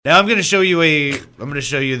Now I'm going to show you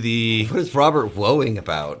the... What is Robert woeing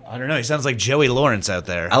about? I don't know. He sounds like Joey Lawrence out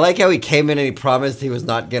there. I like how he came in and he promised he was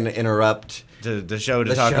not going to interrupt the show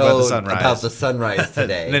to talk about the sunrise. About the sunrise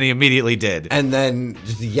today. And then he immediately did. And then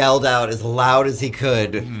just yelled out as loud as he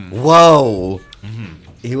could, "Whoa!" Mm-hmm.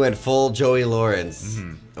 He went full Joey Lawrence.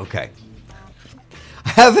 Mm-hmm. Okay. I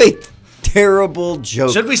have a terrible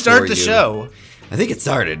joke. Should we start the show? I think it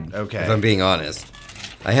started. Okay. If I'm being honest.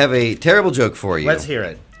 I have a terrible joke for you. Let's hear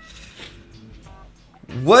it.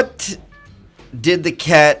 What did the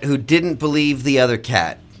cat who didn't believe the other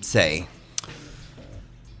cat say?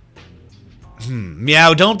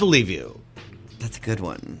 Meow, don't believe you. That's a good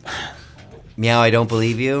one. Meow, I don't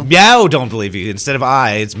believe you. Meow, don't believe you. Instead of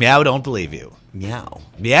I, it's meow, don't believe you. Meow.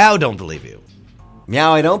 Meow, don't believe you.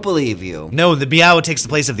 Meow, I don't believe you. No, the meow takes the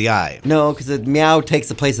place of the I. No, because the meow takes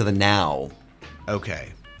the place of the now. Okay.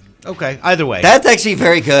 Either way. That's actually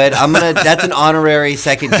very good. That's an honorary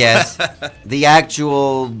second guess. The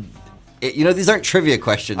actual, these aren't trivia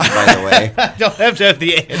questions, by the way. I don't have to have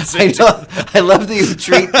the answer. I love that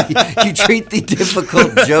you treat the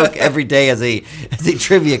difficult joke every day as a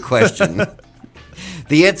trivia question.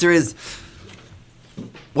 The answer is,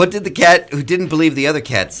 what did the cat who didn't believe the other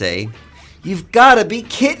cat say? You've got to be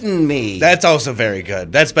kidding me. That's also very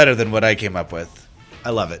good. That's better than what I came up with.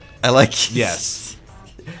 I love it. I like it. Yes.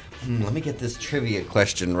 Let me get this trivia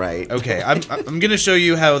question right. Okay, I'm going to show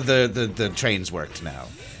you how the trains worked now.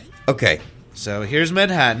 Okay. So here's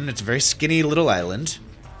Manhattan. It's a very skinny little island.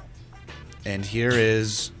 And here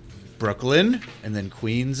is Brooklyn. And then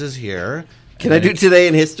Queens is here. Can I do Today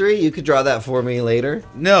in History? You could draw that for me later.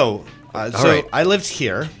 No. Right. I lived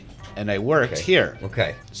here. And I worked here.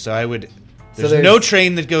 Okay. So there's no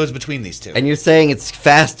train that goes between these two. And you're saying it's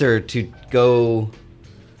faster to go...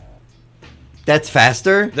 That's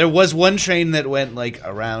faster? There was one train that went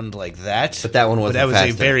around like that. But that one wasn't But that was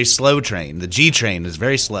faster. a very slow train. The G train is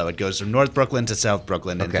very slow. It goes from North Brooklyn to South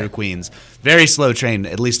Brooklyn and through Queens. Very slow train,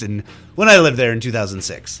 at least when I lived there in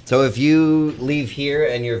 2006. So if you leave here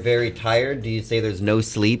and you're very tired, do you say there's no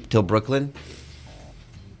sleep till Brooklyn?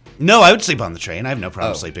 No, I would sleep on the train. I have no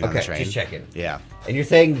problem sleeping on the train. Just checking. Yeah. And you're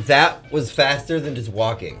saying that was faster than just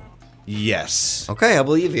walking? Yes. Okay, I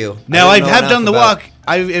believe you. Now, I have done the walk.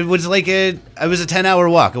 It was a 10-hour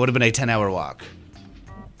walk. It would have been a 10-hour walk.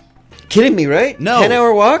 Kidding me, right? No.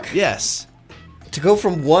 10-hour walk? Yes. To go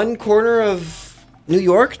from one corner of New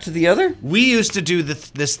York to the other? We used to do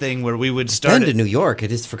this thing where we would start Then to New York. I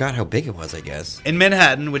just forgot how big it was, I guess. in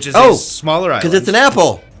Manhattan, which is a smaller island. Because it's an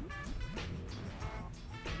apple.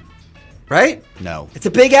 Right? No. It's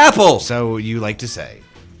a big apple. So you like to say.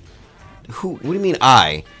 What do you mean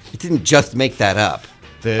I? It didn't just make that up.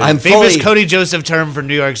 The famous Cody Joseph term for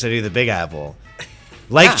New York City, the Big Apple.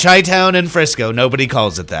 Like Chi-Town and Frisco, nobody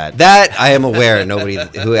calls it that. That I am aware. Nobody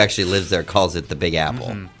who actually lives there calls it the Big Apple.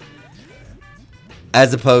 Mm-hmm.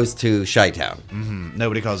 As opposed to Chi-Town. Mm-hmm.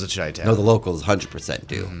 Nobody calls it Chi-Town. No, the locals 100%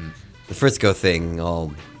 do. Mm-hmm. The Frisco thing,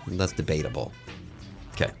 that's debatable.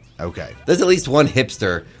 Okay. There's at least one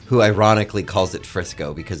hipster who ironically calls it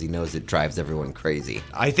Frisco because he knows it drives everyone crazy.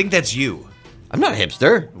 I think that's you. I'm not a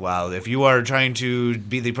hipster. Well, if you are trying to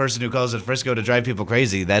be the person who calls it Frisco to drive people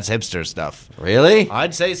crazy, that's hipster stuff. Really?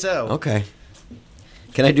 I'd say so. Okay.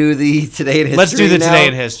 Can I do the Today in History Let's do the now? Today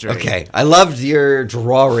in History. Okay. I loved your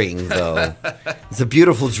drawing, though. It's a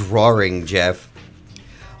beautiful drawing, Jeff.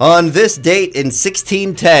 On this date in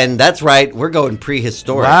 1610, that's right, we're going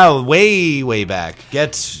prehistoric. Wow, way, way back.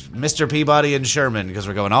 Get Mr. Peabody and Sherman, because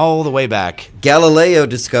we're going all the way back. Galileo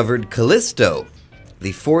discovered Callisto,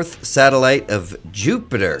 the fourth satellite of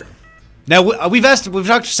Jupiter. Now, we've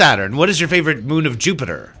talked Saturn. What is your favorite moon of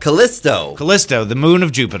Jupiter? Callisto. Callisto, the moon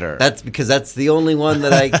of Jupiter. That's because that's the only one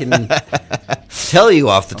that I can tell you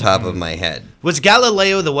off the top of my head. Was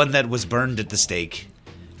Galileo the one that was burned at the stake?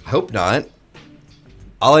 I hope not.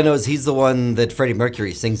 All I know is he's the one that Freddie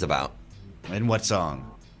Mercury sings about. In what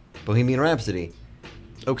song? Bohemian Rhapsody.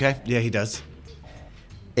 Okay, yeah, he does.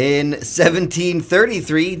 In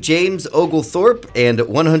 1733, James Oglethorpe and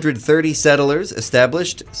 130 settlers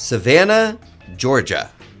established Savannah,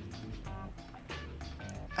 Georgia.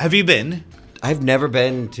 Have you been? I've never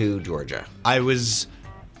been to Georgia. I've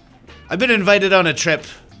been invited on a trip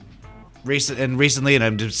recently, and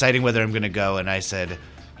I'm deciding whether I'm going to go, and I said,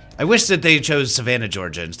 I wish that they chose Savannah,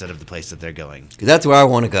 Georgia instead of the place that they're going. Because that's where I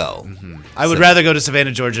want to go. Mm-hmm. I would rather go to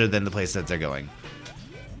Savannah, Georgia than the place that they're going.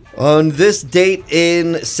 On this date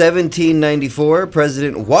in 1794,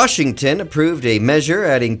 President Washington approved a measure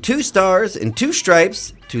adding 2 stars and 2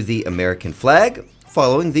 stripes to the American flag,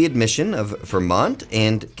 following the admission of Vermont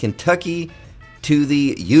and Kentucky to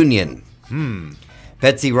the Union.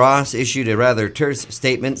 Betsy Ross issued a rather terse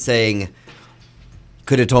statement saying,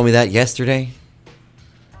 "Could have told me that yesterday."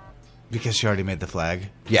 Because she already made the flag.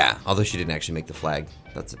 Yeah, although she didn't actually make the flag.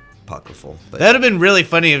 That's apocryphal. But That'd have been really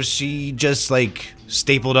funny if she just like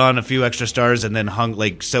stapled on a few extra stars and then hung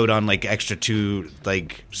like sewed on like extra 2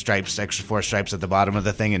 like stripes, extra 4 stripes at the bottom of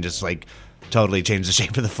the thing and just like totally changed the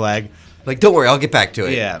shape of the flag. like, don't worry, I'll get back to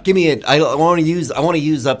it. Yeah. Give me it. I want to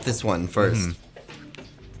use up this one first.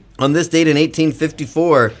 On this date in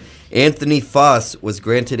 1854, Anthony Foss was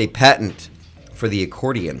granted a patent for the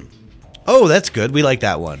accordion. Oh, that's good. We like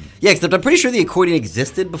that one. Yeah, except I'm pretty sure the accordion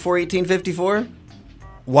existed before 1854.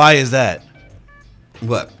 Why is that?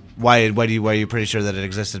 What? Why are you pretty sure that it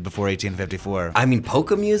existed before 1854? I mean,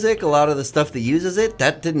 polka music, a lot of the stuff that uses it,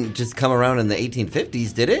 that didn't just come around in the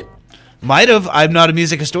 1850s, did it? Might have. I'm not a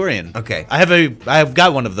music historian. Okay. I've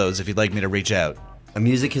got one of those if you'd like me to reach out. A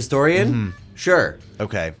music historian? Sure.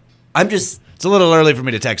 Okay. It's It's a little early for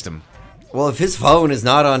me to text him. well, if his phone is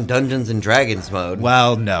not on Dungeons and Dragons mode,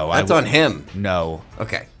 Well, no. that's on him. No.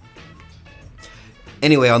 Okay.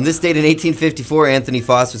 Anyway, on this date in 1854, Anthony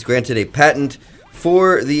Foss was granted a patent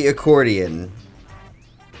for the accordion.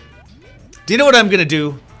 Do you know what I'm going to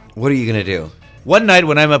do? What are you going to do? One night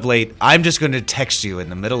when I'm up late, I'm just going to text you in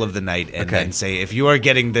the middle of the night and Okay. then say, if you are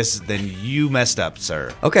getting this, then you messed up,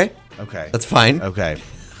 sir. Okay. Okay. That's fine. Okay.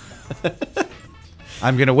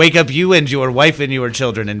 I'm going to wake up you and your wife and your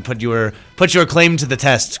children and put your claim to the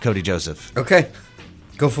test, Cody Joseph. Okay.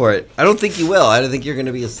 Go for it. I don't think you will. I don't think you're going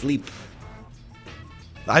to be asleep.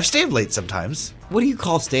 I've stayed late sometimes. What do you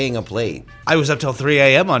call staying up late? I was up till 3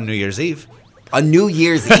 a.m. on New Year's Eve. On New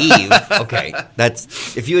Year's Eve. Okay.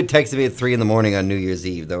 That's if you had texted me at 3 in the morning on New Year's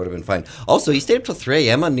Eve, that would have been fine. Also, you stayed up till 3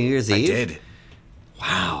 a.m. on New Year's Eve? I did.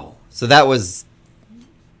 Wow. So that was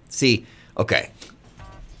okay.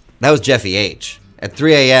 That was Jeffy H. At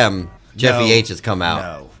 3 a.m., Jeffy No. H has come out.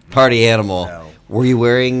 No. Party animal. No. Were you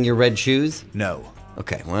wearing your red shoes? No.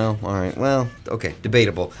 Okay, well, all right. Well, okay,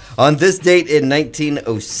 debatable. On this date in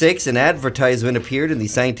 1906, an advertisement appeared in the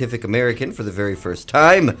Scientific American for the very first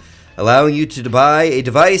time, allowing you to buy a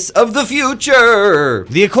device of the future.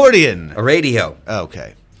 The accordion. A radio.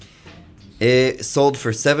 Okay. It sold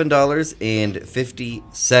for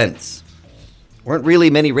 $7.50. Weren't really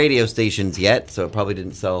many radio stations yet, so it probably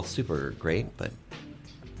didn't sell super great, but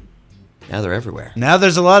now they're everywhere. Now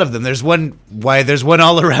there's a lot of them. There's one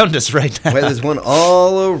all around us right now. Well, there's one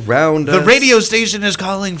all around us. The radio station is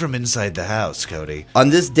calling from inside the house, Cody. On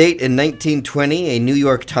this date in 1920, a New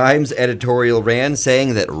York Times editorial ran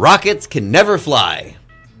saying that rockets can never fly.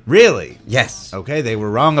 Really? Yes. Okay, they were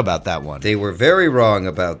wrong about that one. They were very wrong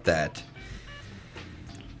about that.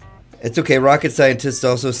 It's okay, rocket scientists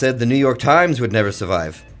also said the New York Times would never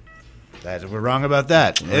survive. We're wrong about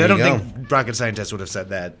that. There I don't you go. think rocket scientists would have said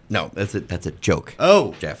that. No, that's a joke.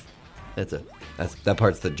 Oh. Jeff. That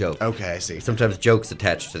part's the joke. Okay, I see. Sometimes jokes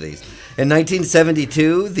attached to these. In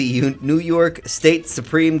 1972, the New York State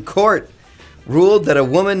Supreme Court ruled that a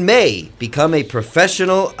woman may become a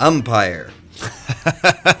professional umpire.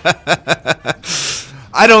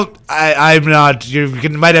 I'm not. You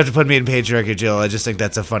might have to put me in patriarchy, Jill. I just think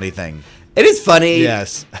that's a funny thing. It is funny.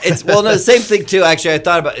 Yes. It's no, the same thing too. Actually, I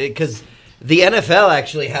thought about it because the NFL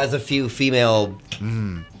actually has a few female.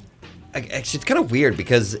 Actually, it's kind of weird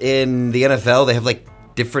because in the NFL they have like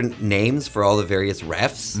different names for all the various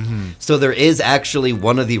refs. So there is actually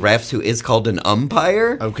one of the refs who is called an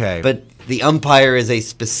umpire. Okay. But the umpire is a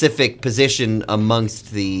specific position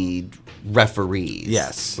amongst the referees.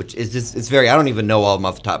 Yes. Which is just, it's very, I don't even know all of them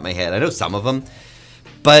off the top of my head. I know some of them.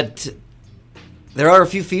 But there are a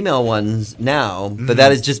few female ones now, but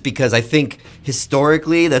that is just because I think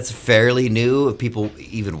historically that's fairly new of people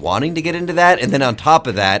even wanting to get into that. And then on top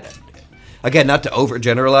of that, again, not to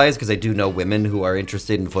overgeneralize, because I do know women who are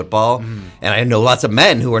interested in football, and I know lots of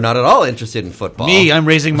men who are not at all interested in football. Me, I'm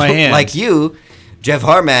raising my hand. Like you, Jeff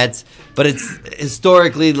Harmatz, but it's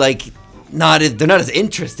historically like they're not as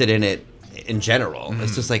interested in it in general.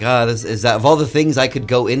 It's just like, is that of all the things I could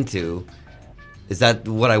go into, is that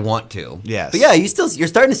what I want to? Yes. But yeah, you're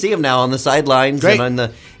starting to see them now on the sidelines Great.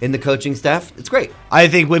 and in the coaching staff. It's great. I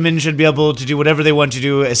think women should be able to do whatever they want to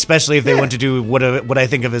do, especially if they want to do what I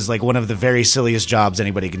think of as like one of the very silliest jobs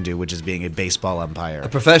anybody can do, which is being a baseball umpire. A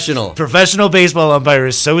professional. Professional baseball umpire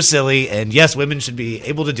is so silly, and yes, women should be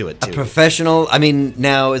able to do it too. Professional. I mean,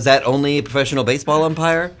 now is that only a professional baseball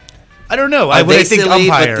umpire? I don't know. Are When they I think silly,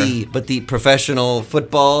 umpire, but the professional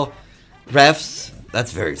football refs,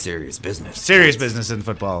 that's very serious business. serious business in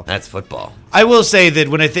football. That's football. I will say that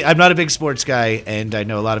when I'm not a big sports guy, and I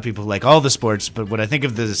know a lot of people like all the sports, but when I think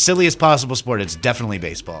of the silliest possible sport, it's definitely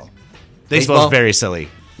baseball. Baseball Baseball? is very silly.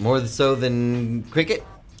 More so than cricket?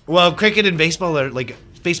 Well, cricket and baseball are like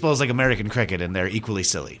baseball is like American cricket, and they're equally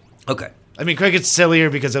silly. Okay. I mean, cricket's sillier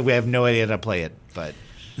because we have no idea how to play it, but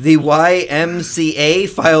The YMCA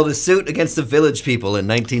filed a suit against the Village People in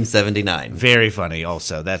 1979. very funny.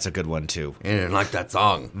 Also, that's a good one too. I didn't like that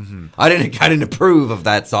song. I didn't approve of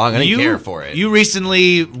that song. I didn't care for it. You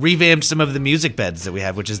recently revamped some of the music beds that we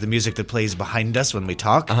have, which is the music that plays behind us when we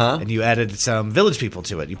talk, and you added some Village People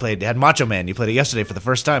to it. You had Macho Man. You played it yesterday for the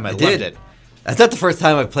first time. I loved it. That's not the first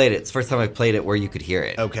time I played it. It's the first time I played it where you could hear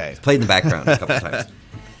it. Okay. It's played in the background a couple times.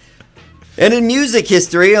 And in music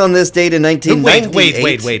history, on this date in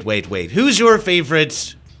 1998... Wait. Who's your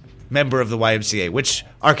favorite member of the YMCA? Which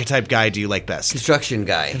archetype guy do you like best? Construction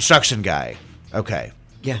guy. Construction guy. Okay.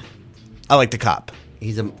 Yeah. I like the cop.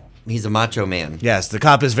 He's a macho man. Yes, the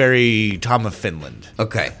cop is very Tom of Finland.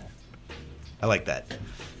 Okay. I like that.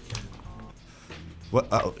 What?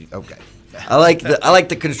 Oh, okay. I like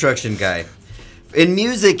the construction guy. In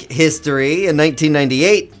music history, in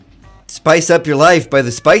 1998, Spice Up Your Life by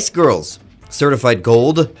the Spice Girls, certified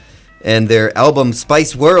gold, and their album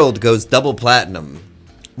Spice World goes double platinum.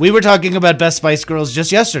 We were talking about Best Spice Girls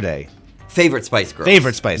just yesterday. Favorite Spice Girls.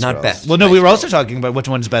 Favorite Spice Girls. Not best. Well, no, Spice we were also Girls. talking about which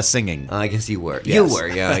one's best singing. I guess you were. Yes. You were,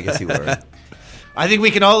 yeah, I guess you were. I think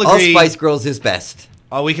we can all All agree. Spice Girls is best.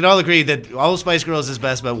 We can all agree that all Spice Girls is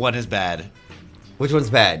best, but one is bad. Which one's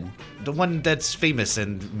bad? The one that's famous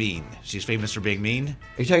and mean. She's famous for being mean.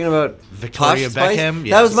 Are you talking about Victoria Posh Spice? Beckham?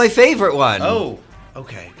 That was Yes. my favorite one. Oh,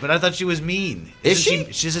 okay. But I thought she was mean. Is she?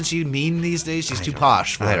 Isn't she mean these days? She's too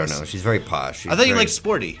posh for I don't us. know. She's very posh. I thought you liked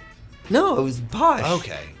sporty. No, it was posh.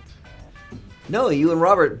 Okay. No, you and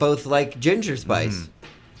Robert both like Ginger Spice.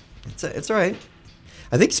 It's all right.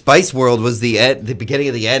 I think Spice World was the beginning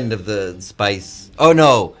of the end of the Spice. Oh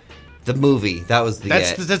no, the movie. That was the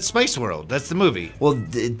That's Spice World. That's the movie. Well,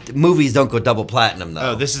 the movies don't go double platinum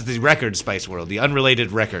though. Oh, this is the record Spice World, the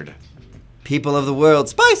unrelated record. People of the world,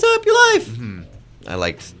 spice up your life. I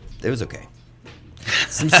liked. It was okay.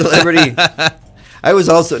 Some celebrity. I was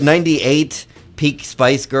also 98 peak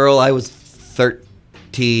Spice Girl. I was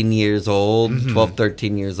 13 years old, 12,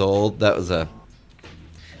 13 years old. That was a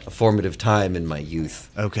formative time in my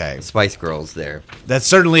youth. Okay. Spice Girls there. That's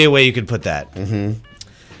certainly a way you could put that.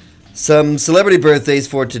 Some celebrity birthdays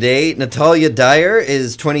for today. Natalia Dyer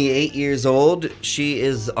is 28 years old. She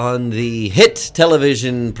is on the hit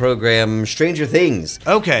television program Stranger Things.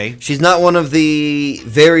 Okay. She's not one of the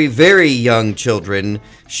very, very young children.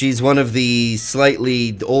 She's one of the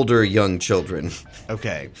slightly older young children.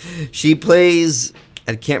 Okay. She plays,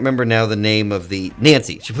 I can't remember now the name of the,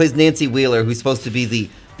 Nancy. She plays Nancy Wheeler, who's supposed to be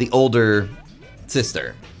the older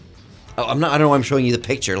sister. Oh, I don't know why I'm showing you the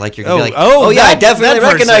picture. Like you're gonna be like, yeah, I definitely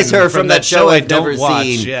recognize her from that show I've never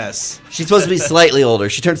seen. Yes. She's supposed to be slightly older.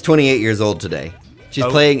 She turns 28 years old today. She's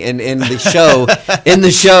playing in the show. In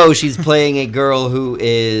the show, she's playing a girl who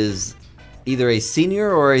is either a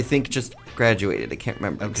senior or I think just graduated. I can't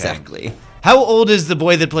remember exactly. How old is the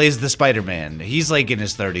boy that plays the Spider-Man? He's like in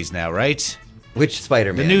his 30s now, right? Which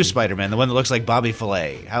Spider-Man? The new Spider-Man, the one that looks like Bobby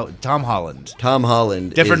Fillet. Tom Holland. Tom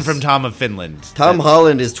Holland. Different from Tom of Finland. Tom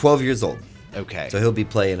Holland is 12 years old. Okay. So he'll be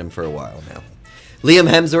playing him for a while now. Liam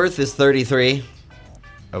Hemsworth is 33.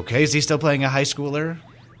 Okay, is he still playing a high schooler?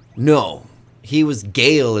 No. He was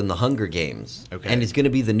Gale in the Hunger Games. Okay. And he's going to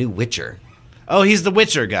be the new Witcher. Oh, he's the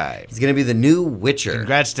Witcher guy. He's going to be the new Witcher.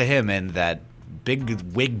 Congrats to him and that big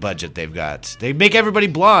wig budget they've got. They make everybody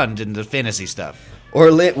blonde in the fantasy stuff.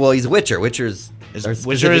 Well, he's a Witcher. Witcher is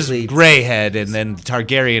gray head, and then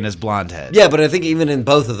Targaryen is blonde head. Yeah, but I think even in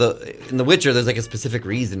both of in The Witcher, there's like a specific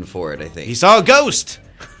reason for it. I think he saw a ghost.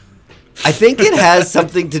 I think it has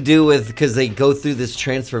something to do with because they go through this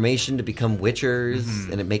transformation to become Witchers,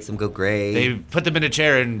 and it makes them go gray. They put them in a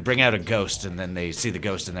chair and bring out a ghost, and then they see the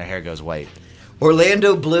ghost, and their hair goes white.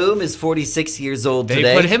 Orlando Bloom is 46 years old today.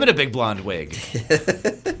 They put him in a big blonde wig.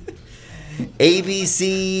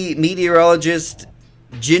 ABC meteorologist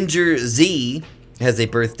Ginger Z has a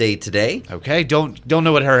birthday today. Okay, don't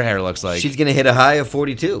know what her hair looks like. She's going to hit a high of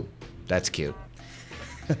 42. That's cute.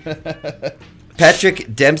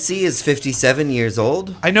 Patrick Dempsey is 57 years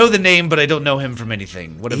old. I know the name, but I don't know him from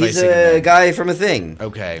anything. What have I seen? He's a guy from A Thing.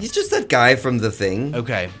 Okay. He's just that guy from The Thing.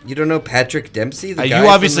 Okay. You don't know Patrick Dempsey? The guy you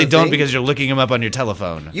obviously from The don't Thing? because you're looking him up on your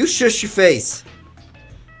telephone. You shush your face.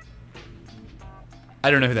 I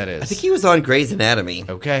don't know who that is. I think he was on Grey's Anatomy.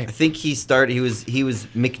 Okay. I think he was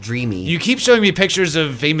McDreamy. You keep showing me pictures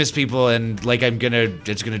of famous people and like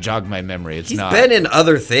it's gonna jog my memory. It's He's not. been in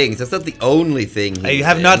other things. That's not the only thing I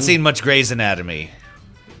have not seen much Grey's Anatomy.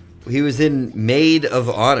 He was in Maid of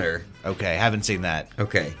Honor. Okay, haven't seen that.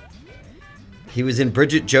 Okay. He was in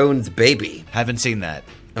Bridget Jones' Baby. Haven't seen that.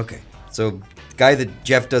 Okay. So, guy that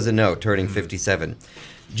Jeff doesn't know, turning 57.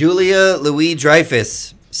 Julia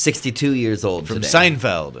Louis-Dreyfus, 62 years old From today.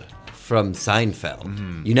 Seinfeld. From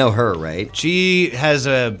Seinfeld. You know her, right? She has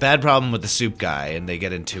a bad problem with the soup guy, and they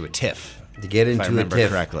get into a tiff. They get if into I a remember tiff.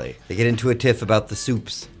 correctly. They get into a tiff about the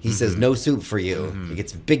soups. He says, no soup for you. He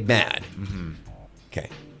gets big mad. Okay.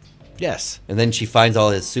 Yes. And then she finds all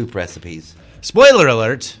his soup recipes. Spoiler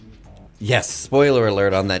alert. Yes, spoiler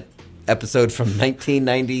alert on that episode from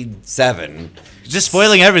 1997. Just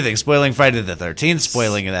spoiling everything. Spoiling Friday the 13th.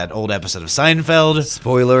 Spoiling that old episode of Seinfeld.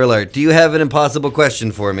 Spoiler alert. Do you have an impossible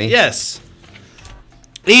question for me? Yes.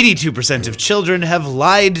 82% of children have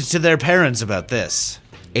lied to their parents about this.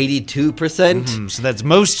 82%? So that's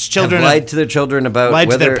most children have lied to their children about lied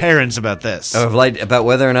whether... to their parents about this. Have lied about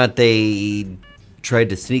whether or not they tried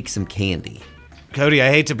to sneak some candy. Cody, I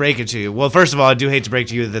hate to break it to you. Well, first of all, I do hate to break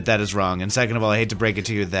to you that is wrong. And second of all, I hate to break it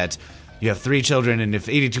to you that you have 3 children, and if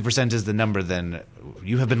 82% is the number, then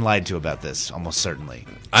you have been lied to about this, almost certainly.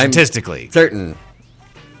 I'm Statistically. certain.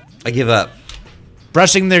 I give up.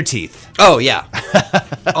 Brushing their teeth. Oh, yeah.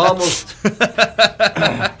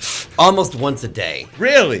 Almost once a day.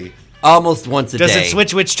 Really? Almost once a Does day. it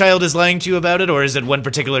switch which child is lying to you about it, or is it one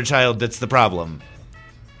particular child that's the problem?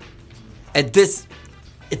 At this,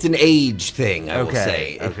 it's an age thing, I will Okay,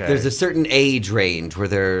 say. okay. There's a certain age range where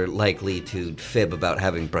they're likely to fib about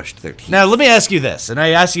having brushed their teeth. Now, let me ask you this, and I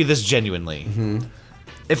ask you this genuinely.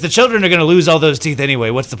 If the children are going to lose all those teeth anyway,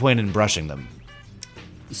 what's the point in brushing them?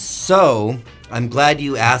 So, I'm glad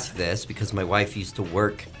you asked this because my wife used to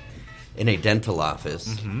work in a dental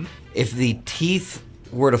office. If the teeth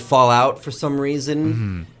were to fall out for some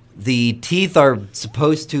reason, the teeth are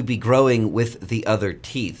supposed to be growing with the other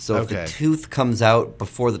teeth. So if the Okay. tooth comes out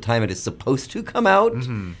before the time it is supposed to come out,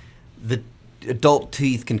 the adult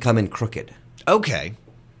teeth can come in crooked. Okay.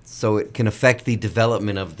 So it can affect the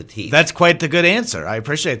development of the teeth. That's quite the good answer. I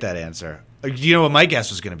appreciate that answer. Do you know what my guess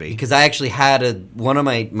was going to be? Because I actually had one of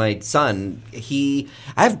my son, I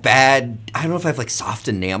have bad, I don't know if I have like soft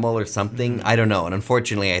enamel or something. I don't know. And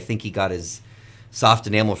unfortunately, I think he got his soft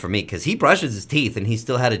enamel from me because he brushes his teeth and he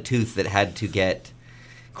still had a tooth that had to get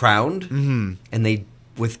crowned. And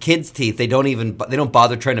with kids' teeth, they don't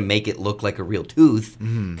bother trying to make it look like a real tooth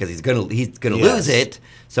because he's gonna lose it.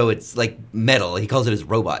 So it's like metal. He calls it his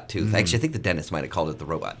robot tooth. Actually, I think the dentist might have called it the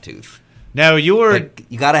robot tooth. Now, But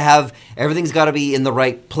you got to have everything's got to be in the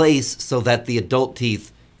right place so that the adult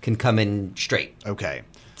teeth can come in straight. Okay.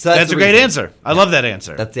 So that's the a great reason. answer. I love that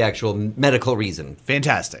answer. That's the actual medical reason.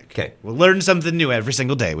 Fantastic. Okay. We'll learn something new every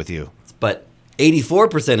single day with you. But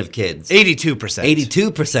 84% of kids, 82%.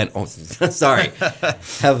 82%, oh, sorry,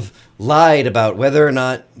 have lied about whether or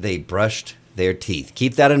not they brushed their teeth.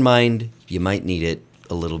 Keep that in mind. You might need it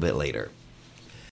a little bit later.